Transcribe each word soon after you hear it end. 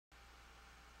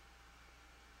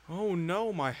Oh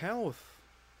no, my health.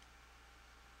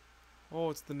 Oh,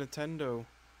 it's the Nintendo.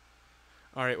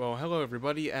 Alright, well, hello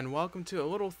everybody, and welcome to a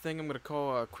little thing I'm going to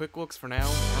call Quick Looks for now. I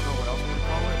don't know what else I'm going to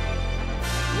call it.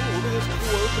 Ooh, look at this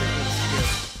cool opening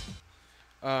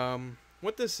skip.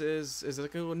 What this is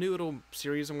like a new little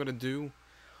series I'm going to do,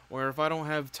 where if I don't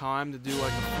have time to do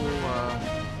like a full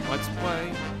Let's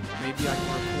Play, maybe I can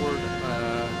record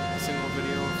a single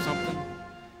video or something.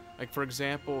 Like, for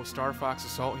example, Star Fox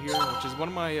Assault here, which is one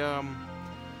of my, you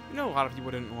know, a lot of you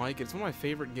wouldn't like it. It's one of my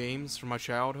favorite games from my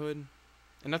childhood.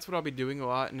 And that's what I'll be doing a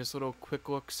lot in this little quick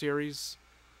look series.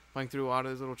 Playing through a lot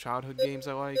of those little childhood games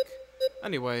I like.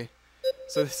 Anyway,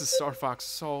 so this is Star Fox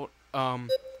Assault.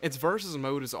 Its versus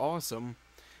mode is awesome.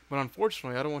 But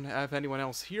unfortunately, I don't want to have anyone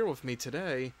else here with me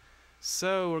today.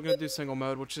 So we're going to do single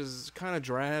mode, which is kind of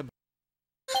drab.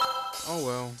 Oh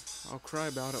well, I'll cry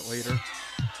about it later.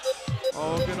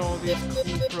 Oh, look at all these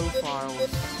cool profiles.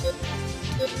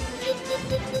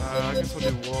 I guess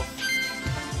we'll do Wolf.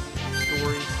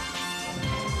 Story.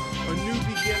 A new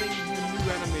beginning, a new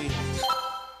enemy.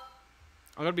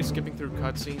 I'm gonna be skipping through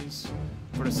cutscenes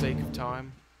for the sake of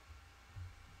time.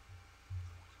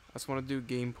 I just want to do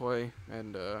gameplay,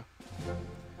 and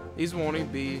these will only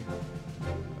be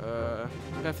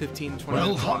about 15, 20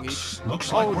 minutes long each.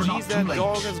 Looks like we're not too that late.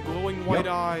 dog has glowing white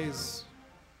eyes.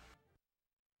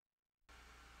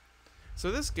 So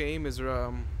this game is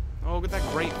oh, look at that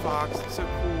great fox, it's so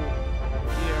cool.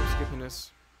 Yeah, I'm skipping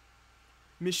this.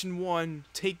 Mission 1,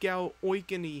 take out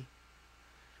Oikini.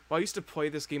 Well, I used to play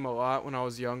this game a lot when I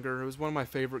was younger. It was one of my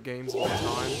favorite games of all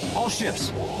time. All ships,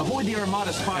 avoid the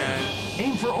Armada's fire.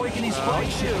 Aim for Oikini's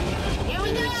flagship. Here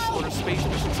we go! Sort of space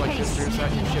missions like this, there's that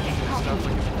ships and stuff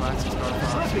like in the classic Star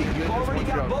Fox. Slappy, you've already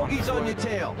got bogeys on your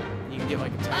tail. You can get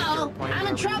like a tank or a plane. I'm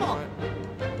in trouble.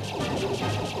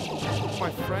 My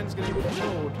friend's gonna get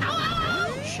killed.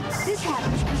 This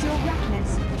happens because you're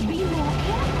reckless. Be more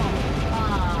careful.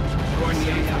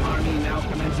 Cornelia Army now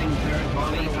commencing third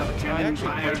volley of cannon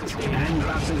fire.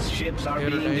 Andross's ships are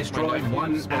being destroyed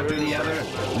one after the other.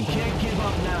 We can't give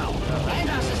up now.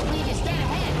 Andross's fleet is dead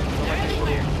ahead. They're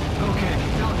everywhere. Okay,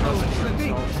 Elgato and Slippy,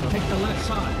 take the left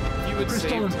side. You would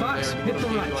Crystal and Fox, hit the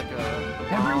right. Like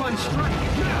Everyone strike,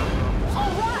 now!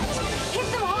 All right. Hit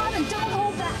them hard and don't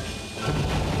hold back.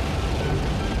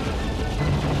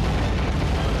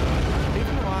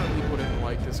 Even a lot of people didn't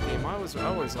like this game. I always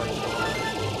liked it.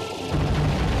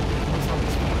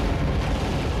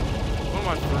 One of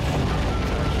my first shooters,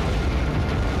 actually.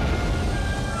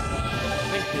 I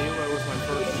think Halo was my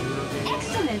first shooter game.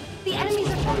 Excellent. The enemies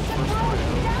are close to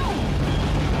throwing down.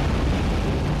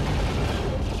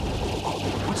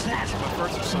 What's that? My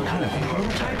first Some kind of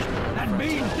prototype? That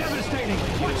beam's devastating!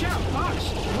 Watch out, Fox!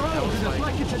 Throw to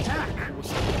deflect its attack!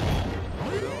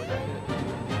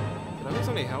 Did I lose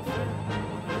any health there?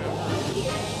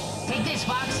 Take this,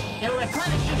 Fox. It'll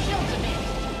replenish your shields a bit.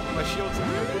 My shield's in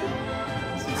there.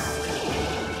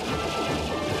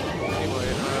 Anyway,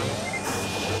 I'm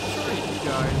sure you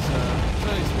guys,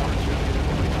 really smart to get into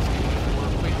this game before.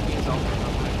 Played the games out there.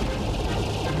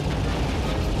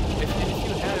 If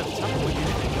you have, tell me what you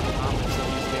think in the comments of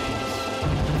these games.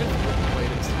 I've been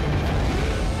played it.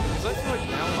 Because I feel like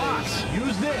nowadays, Fox,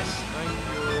 use this!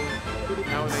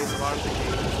 nowadays a lot of the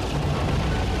games,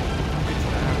 it's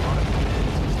bad, a lot of games,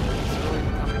 it's really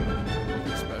becoming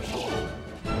really special.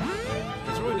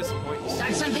 It's really disappointing.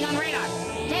 Got something on radar.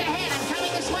 Dead ahead. I'm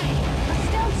coming this way. A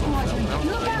stealth squadron.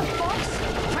 Look out, Fox.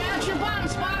 Try out your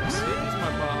bombs, Fox. Here's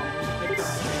my bomb.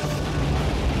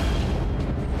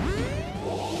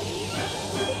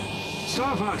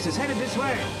 Star Fox is headed this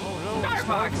way! Oh no, Star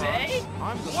Fox, eh?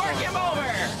 I'm the Work him over.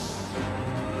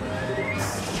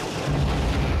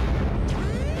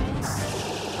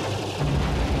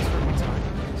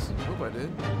 I hope I did.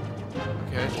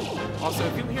 Okay. Also,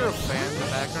 if you hear a fan in the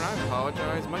background, I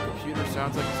apologize. My computer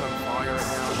sounds like it's on fire right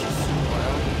now. It's just super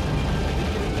loud. I did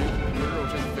get a new computer,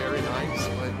 which is very nice,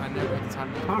 but I never had the time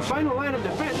to pick it Our up. final line of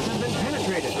defense has been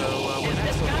penetrated. So, when Is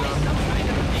that's this hooked guy up, some kind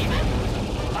of a demon?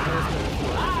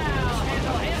 I'll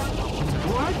handle him.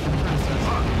 What?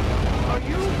 Are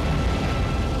you?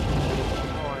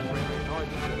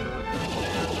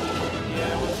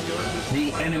 The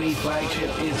enemy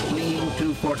flagship is fleeing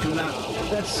to Fortuna.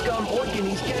 That scum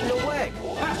Oikini's getting away.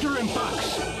 After him,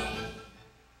 Fox.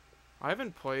 I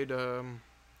haven't played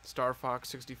Star Fox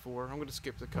 64. I'm gonna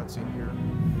skip the cutscene here.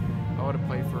 I want to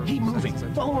play for. Keep moving.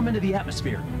 Follow him into the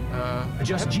atmosphere.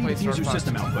 Adjust G diffuser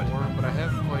system output. But I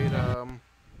have played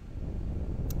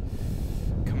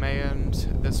Command,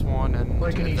 this one, and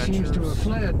Oikini seems to have Adventures.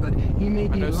 fled, but he may I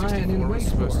be know lying 64 in was wait for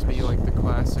supposed to be us. like the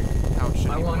classic how it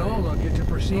should I be want played. all of you to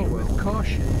proceed with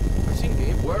caution. I've seen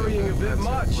gameplay. Worrying a bit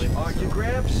much, aren't you,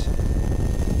 Gramps?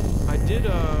 I did,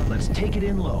 Let's take it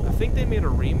in low. I think they made a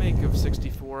remake of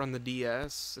 64 on the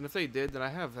DS, and if they did, then I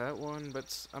have that one,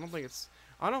 but I don't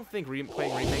think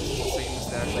playing remakes is the same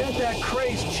as that. Let that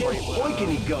crazed chimp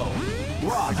Oikini go.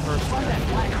 Rock, find that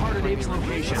black-hearted ape's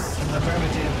location.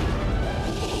 Affirmative.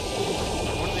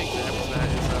 One of the examples of that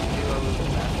is Halo's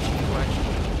Master Chief Collection.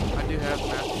 I do have the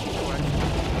Master Chief Collection,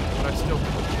 but I still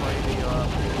play the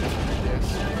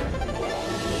disc.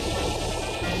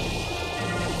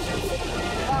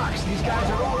 Fox, these guys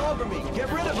are all over me. Get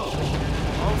rid of them.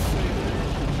 I'll see.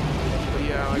 But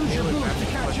yeah, like Use your Halo's boots Master to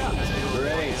Chief catch Collection up. has Halo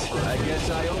Great. I guess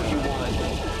I owe you one.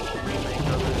 remake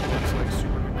of it. It's like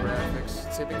super good graphics.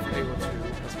 Same thing for Halo 2.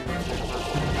 That's Halo 2 version.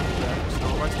 Graphics. No,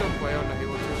 I still play on the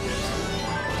Halo 2 disc.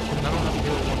 I don't have a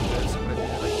Halo 1 disc, but I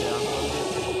did like download it.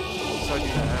 So I do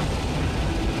that.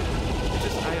 It's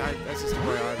just, that's just the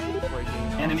way I play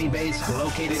games. Enemy base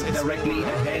located directly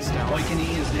ahead. Oikini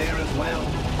is there as well.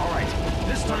 All right,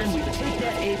 this time we take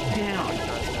that ape down.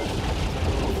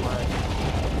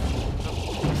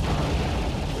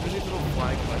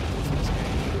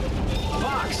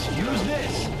 Fox, use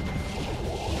this.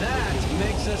 That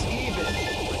makes us even.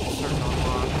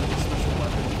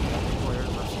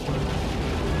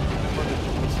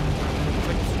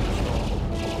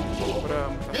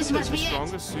 This must the be it.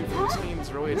 strongest suit for this game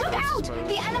is really its Look out! versus mode.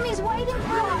 The enemy's waiting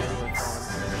for us! Really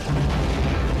fun.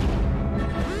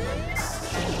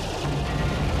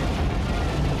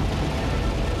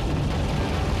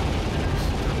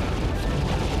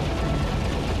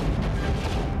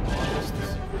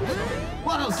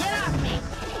 Whoa, get off me!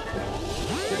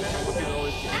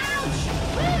 Ouch!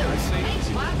 Woo! Thanks,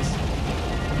 Fox.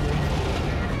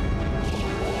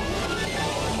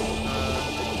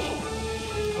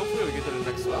 Hopefully we get to the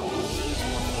next level. Just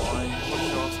more flying. We'll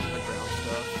show off some of the ground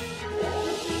stuff.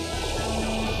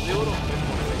 The little bit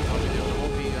more things I'll be doing. It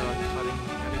won't be cutting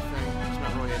anything. There's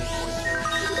not really any point to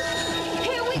it.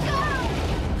 Here we go!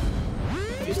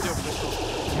 If you steal pistols,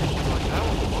 like that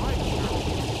was mine.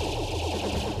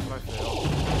 If I fail.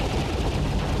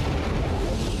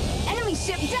 Enemy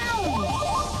ship down!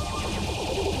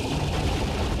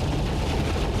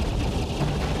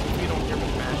 You don't hear me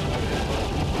mashing it, but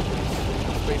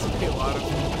it's basically a lot of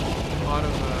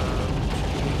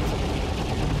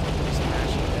just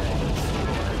mashing it.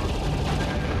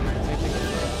 Same thing with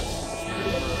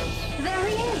There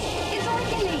he is! It's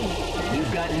Oikini!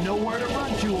 You've got nowhere to run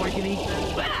to, Oikini.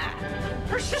 Bah!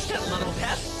 Persistent little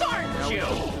pest, aren't now we you?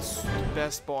 have this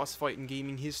best boss fight in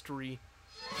gaming history.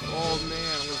 Oh man,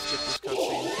 I'm gonna skip this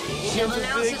cutscene. Shield There's a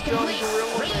analysis big dumb complete.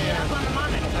 gorilla Bring it up man. on the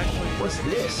monitor. Actually, What's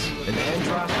this? An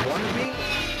Androth wannabe?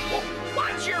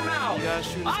 Watch your mouth! you gotta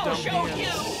shoot his I'll dumb show hands.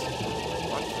 you!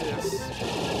 Watch this.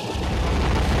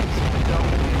 Dumb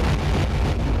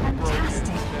hand. Broken.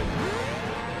 Fantastic.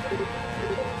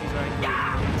 He's angry. He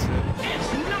hates it. It's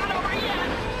not over yet!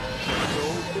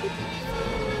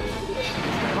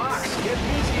 Fox, get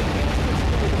busy and finish this.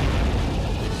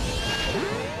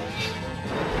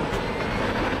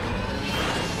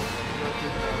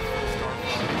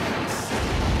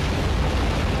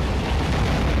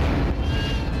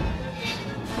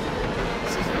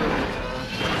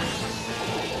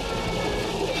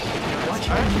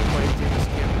 I actually played through this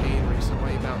campaign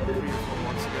recently, about 3 or 4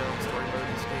 months ago, story mode in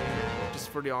this game, just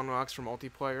for the unlocks for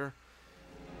multiplayer.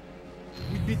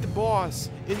 We beat the boss!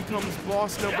 In comes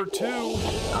boss number 2! I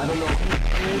don't know who he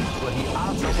is, but he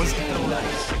obviously is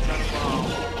nice.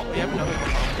 We have another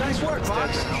bomb. Nice work,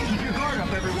 Fox. Keep your guard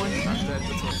up, everyone. Not dead,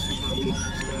 but like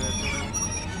super dead.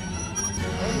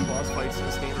 All the boss fights in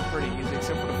this game are pretty easy,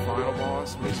 except for the final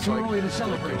boss, which It's is too like early to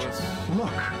celebrate. ridiculous.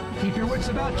 Look, keep your wits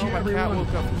about Oh, you, my cat everyone.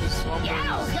 woke up from his slumber.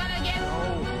 Yow's gonna get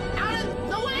Oh, out of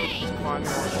the way! climb on.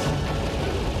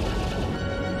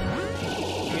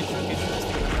 Get this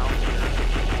thing out here.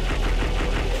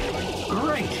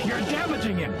 Great, you're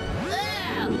damaging him.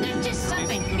 Ugh, there's just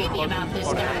something creepy about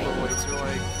this guy. It's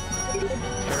like,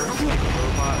 there's like a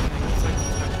robot thing. It's like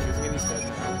kind of confusing, and he's dead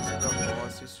now. He's a dumb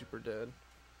boss. He's super dead.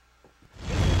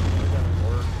 That doesn't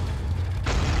work.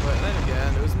 But then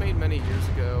again, it was made many years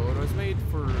ago. It was made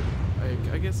for,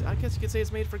 like, I guess you could say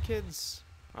it's made for kids.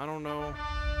 I don't know.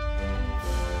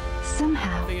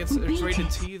 Somehow, I think we it's beat rated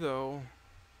it. T though.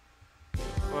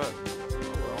 But oh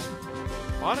well.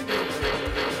 A lot of games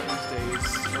these days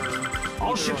are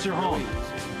All either, ships like, are home. really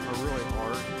easy or really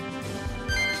hard.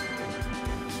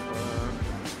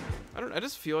 I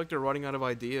just feel like they're running out of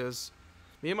ideas.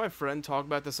 Me and my friend talk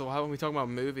about this a lot when we talk about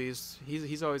movies.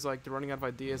 He's always like, they're running out of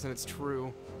ideas, and it's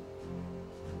true.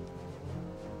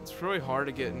 It's really hard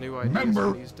to get new ideas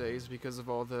these days because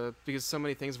of because so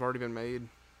many things have already been made.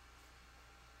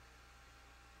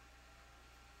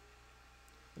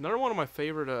 Another one of my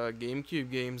favorite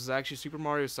GameCube games is actually Super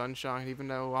Mario Sunshine, even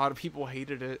though a lot of people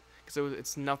hated it because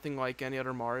it's nothing like any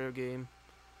other Mario game.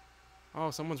 Oh,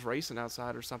 someone's racing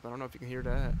outside or something. I don't know if you can hear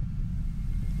that.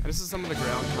 And this is some of the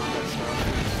ground combat stuff.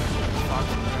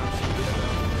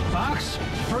 Fox,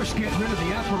 first get rid of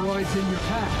the aperoids in your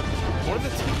path. One of the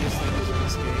tedious things in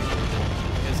this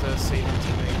game is saving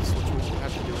teammates, which we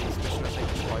have to do in this mission, I think,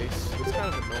 twice. It's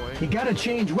kind of annoying. You gotta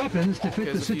change weapons to fit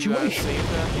the Because if you, situation. save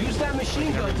them, Use that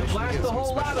machine gun to blast the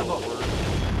whole lot of them.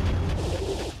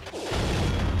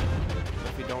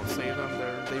 If you don't save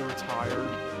them, they retire.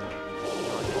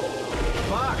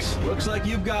 Fox, looks like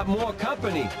you've got more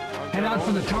company. Head out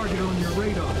for the target on your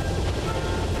radar.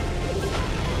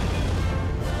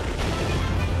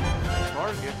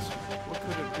 Targets? What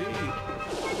could it be?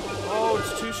 Oh,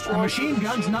 it's too strong. The machine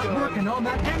gun's not working on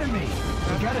that enemy.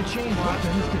 You gotta change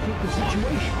weapons to fit the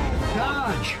situation.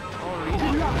 Dodge!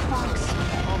 Good luck, Fox.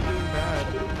 I'm doing bad.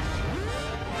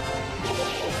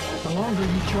 The longer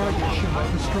you charge your shot,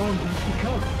 the stronger it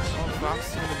becomes. Oh, Fox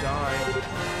is gonna die.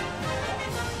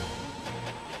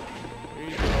 There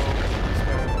you go.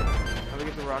 How do we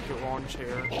get the rocket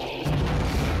launcher?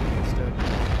 Instead.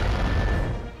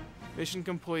 Mission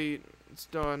complete. It's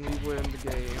done. We win the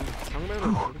game. I'm gonna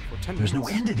go for 10 There's no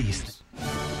minutes. end to these.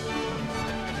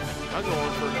 I'll go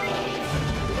on for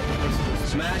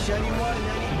Smash anyone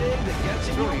and anything that gets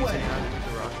in your way.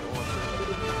 the rocket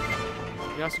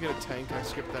launcher. You also get a tank. I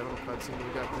skipped that little cutscene. We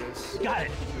got this. Got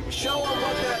it. Show them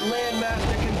what that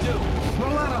landmaster can do.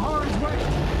 Roll out a hard's way.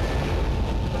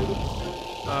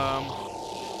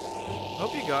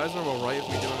 Hope you guys are alright if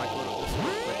we doing like little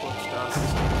stuff.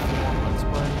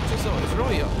 It's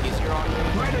really easier on me.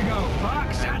 Way to go,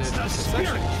 Fox! And That's the it's spirit!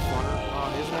 actually funner.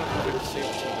 Isn't it good to save a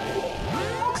teammate?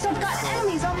 Fox, I've got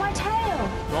enemies on my tail.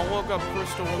 Don't look up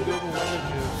Crystal and Google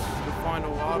images. You'll find a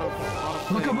lot of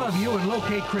Look things. above you and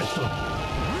locate Crystal. I'm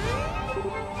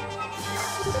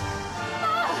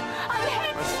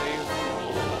hit. I saved.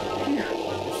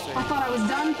 I thought I was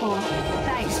done for.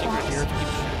 Thanks, Fox. Here, keep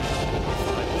shooting.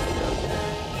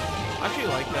 I actually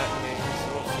like that in games.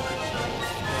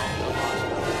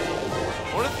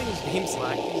 One of the things games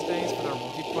lack these days for their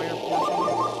multiplayer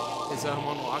portion is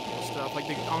unlockable stuff. Like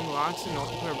the unlocks in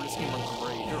multiplayer for this game are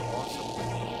great. They're awesome.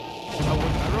 I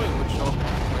really would show up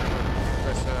multiplayer, but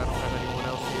like I said, I don't have anyone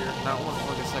else here. And I don't want to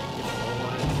plug a second get roll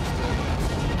on it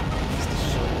just to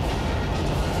show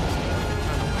it.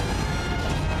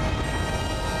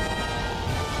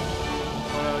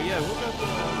 But yeah, we'll got some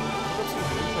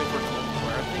gameplay for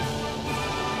multiplayer. I think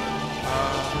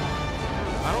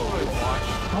I don't really watch.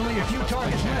 Only a few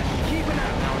targets left. Keep it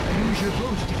up. Use your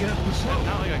boost to get up the slope.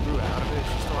 Not like I grew out of it.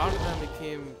 It's just a lot of them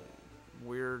became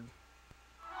weird,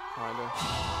 kinda.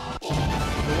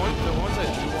 The ones I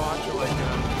do watch are like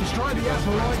Destroy the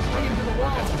asteroids, aim to the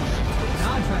walls.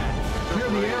 Not bad. Clear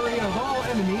the area of all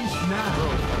enemies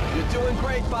now. You're doing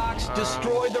great, Fox.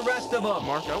 Destroy the rest of them.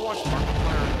 I watch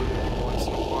Markiplier once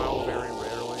in a while, very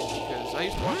rarely, because I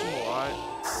used to watch him a lot.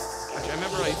 Actually, I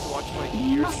remember I used to watch him like You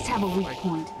years. must have a weak like,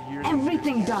 point. years and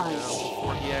Everything years ago, does.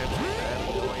 before he had some bad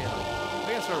annoying. I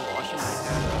think I started watching when he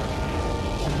had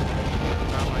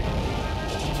around like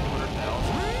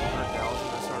 200,000,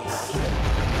 100,000. I started watching.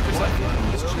 Just like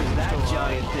this Look at that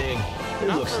giant thing. It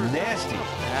Not looks for- nasty.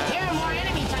 There are more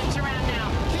enemy types around now.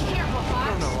 Be careful, I Fox.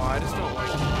 don't know why. I just don't like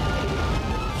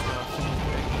stuff.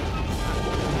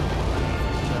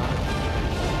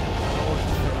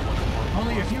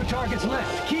 Only a few targets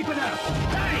left. Keep it up.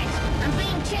 Darn it! I'm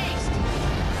being chased.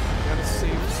 Gotta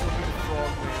save Slippy the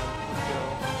Frog Man. Let's go.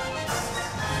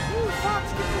 Ooh, Fox,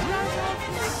 get these guys off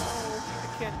me. I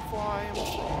can't fly. I'm a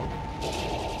frog.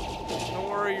 Don't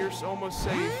worry, you're almost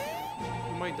safe.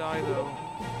 You might die though.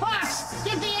 Fox,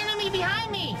 get the enemy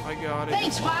behind me. I got it.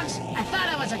 Thanks, Fox. I thought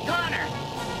I was a goner.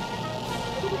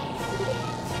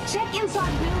 Check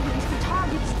inside buildings for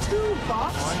targets too,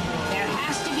 Fox. There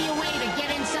has to be a way to get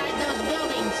inside those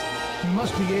buildings. You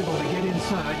must be able to get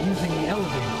inside using the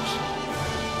elevators.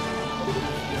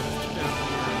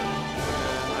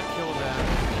 I kill them.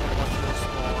 Watch them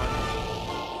spawn.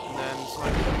 And then it's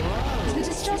like, whoa. Is the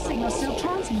distress signal still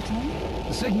transmitting?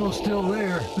 The signal's still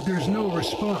there, but there's no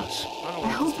response. I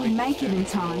hope we make it in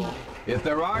time. If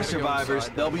there are survivors,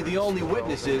 they'll be the only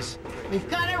witnesses. We've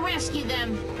got to rescue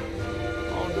them.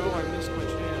 Oh no, I missed my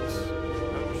chance.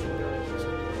 Oh shit,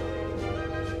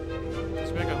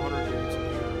 there's like 100 dudes in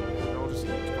here. And I'll just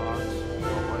eat box. I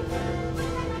don't like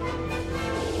it.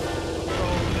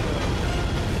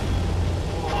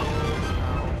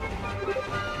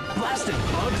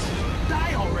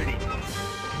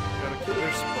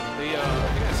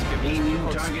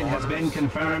 target has been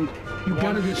confirmed. You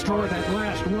gotta destroy that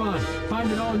last run.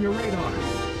 Find it on your radar.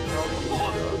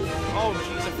 Oh,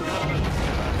 jeez, I forgot about this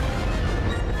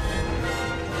guy.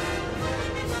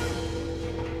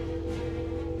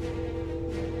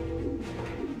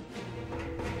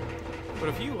 But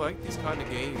if you like these kind of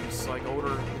games, like older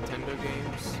Nintendo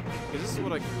games, because this is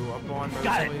what I grew up on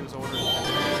mostly, it was older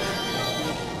Nintendo games.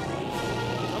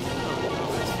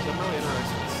 I'm really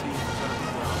interested to see if there's other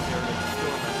people out there that still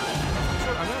remember. I'm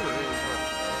sure, I know there is, but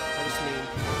I just mean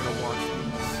I'm gonna watch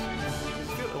these.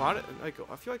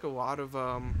 I feel like a lot of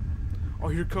oh,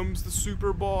 here comes the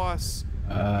super boss.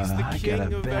 He's the I king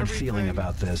got a of bad everything. feeling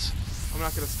about this. I'm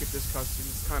not gonna skip this cutscene.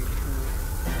 It's kind of cool.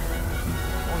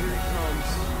 Oh, here he comes.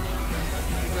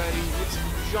 Get ready. It's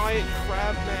giant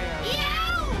crab man.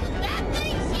 That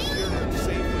thing's Here huge! to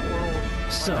save the world.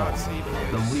 So, Not save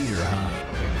it. the leader, huh?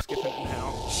 Okay, I'm skipping it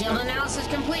now. Shield analysis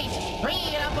complete.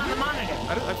 Bringing it up on the monitor.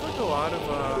 I feel like a lot of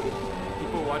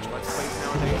people who watch Let's Plays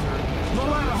nowadays are.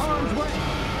 Blow out of harm's way.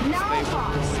 Now, They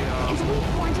Fox, won't really, its weak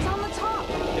point is on the top.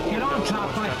 Get on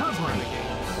top by hovering.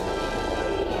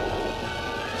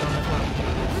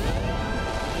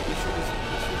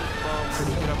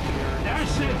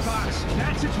 That's it, Fox.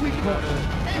 That's its weak point.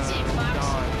 That's it, Fox.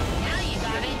 Now you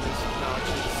got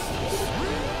it.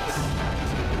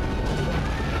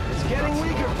 It's getting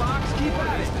weaker, Fox. Keep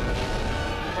at it.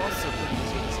 Also pretty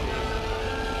easy in this game.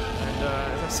 And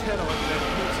as I said, I like that.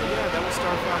 So yeah, that was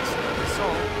Star Fox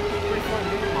Assault. Pretty fun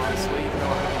game, honestly. Even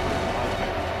though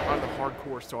I'm not the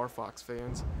hardcore Star Fox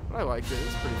fans, but I liked it. It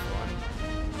was pretty fun.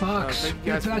 Fox, Thank you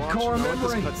get guys for that watching. core I'll let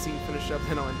memory. this cutscene finish up,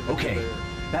 then I'll end the video Okay, there.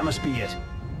 that must be it.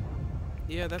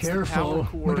 Yeah, that's the Careful. power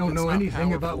core. We don't that's know not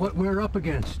anything about powerful. what we're up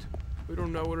against. We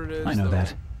don't know what it is. I know though.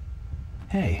 that.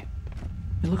 Hey,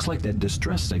 it looks like that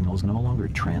distress signal's no longer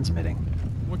transmitting.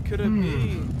 What could it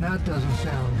be? That doesn't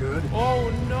sound good. Oh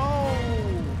no!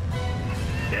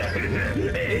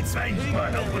 It's thanks for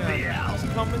helping me out. He's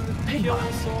coming to kill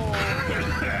us all.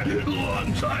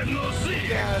 Long time no see,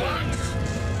 Fox.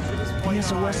 The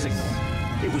SOS signal.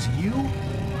 It was you?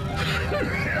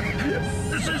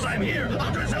 This is I'm here.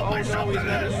 I'll just help Oh myself no, he's to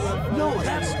not this. a UFO. No,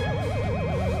 that's...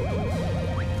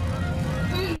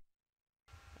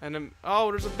 And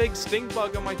oh, there's a big stink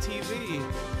bug on my TV.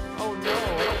 Oh no,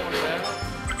 I don't want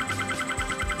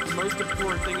that. The most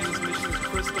important thing in this mission is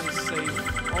Crystal's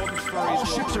safe. All the furries All will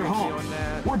ships are agree home. on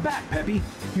that. We're back, Peppy.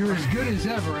 You're as good as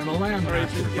ever in a land Alright,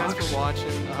 master, thank you guys Fox. for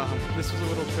watching. This was a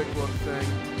little quick look thing.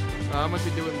 I might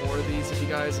be doing more of these. If you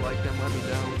guys like them, let me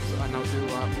know. I know I'll do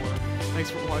a lot more. Thanks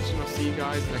for watching. I'll see you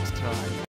guys next time.